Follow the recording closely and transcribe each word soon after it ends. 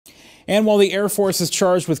And while the Air Force is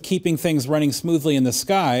charged with keeping things running smoothly in the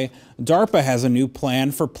sky, DARPA has a new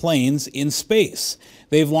plan for planes in space.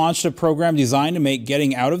 They've launched a program designed to make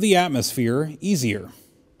getting out of the atmosphere easier.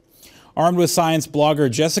 Armed with Science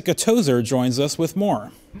blogger Jessica Tozer joins us with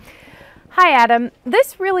more. Hi Adam,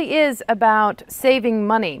 this really is about saving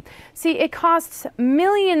money. See, it costs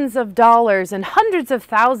millions of dollars and hundreds of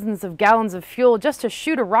thousands of gallons of fuel just to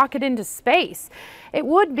shoot a rocket into space. It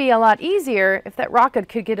would be a lot easier if that rocket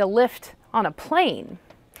could get a lift on a plane.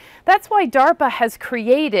 That's why DARPA has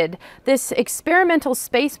created this experimental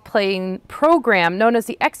spaceplane program known as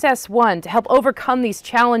the XS-1 to help overcome these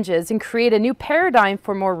challenges and create a new paradigm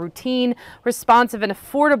for more routine, responsive, and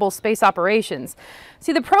affordable space operations.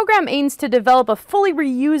 See, the program aims to develop a fully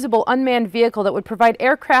reusable unmanned vehicle that would provide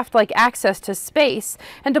aircraft-like access to space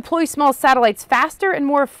and deploy small satellites faster and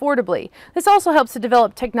more affordably. This also helps to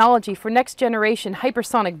develop technology for next-generation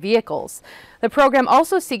hypersonic vehicles. The program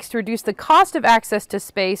also seeks to reduce the cost of access to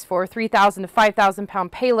space for 3,000 to 5,000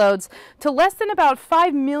 pound payloads to less than about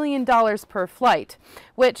 $5 million per flight,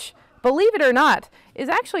 which, believe it or not, is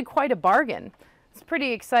actually quite a bargain. It's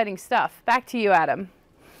pretty exciting stuff. Back to you, Adam.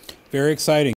 Very exciting.